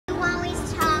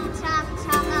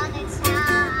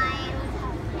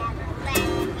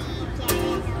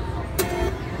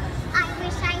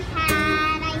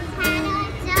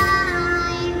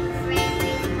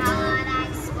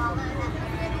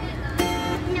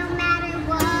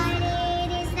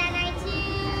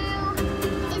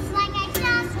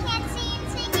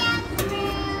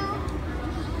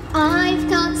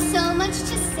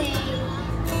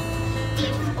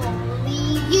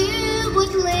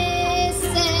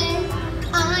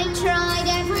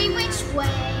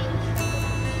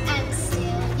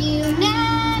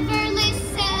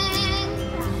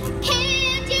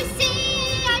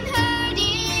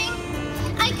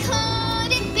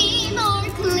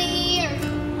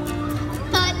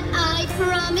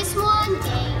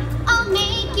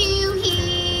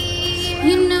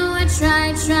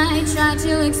try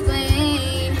to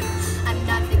explain. I'm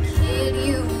not the kid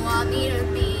you want me to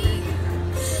be,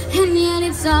 and yet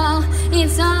it's all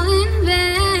in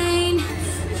vain.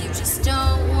 You just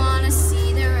don't wanna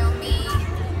see the real me.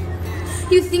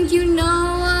 You think you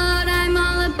know what I'm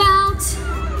all about,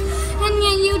 and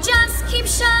yet you just keep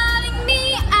shy.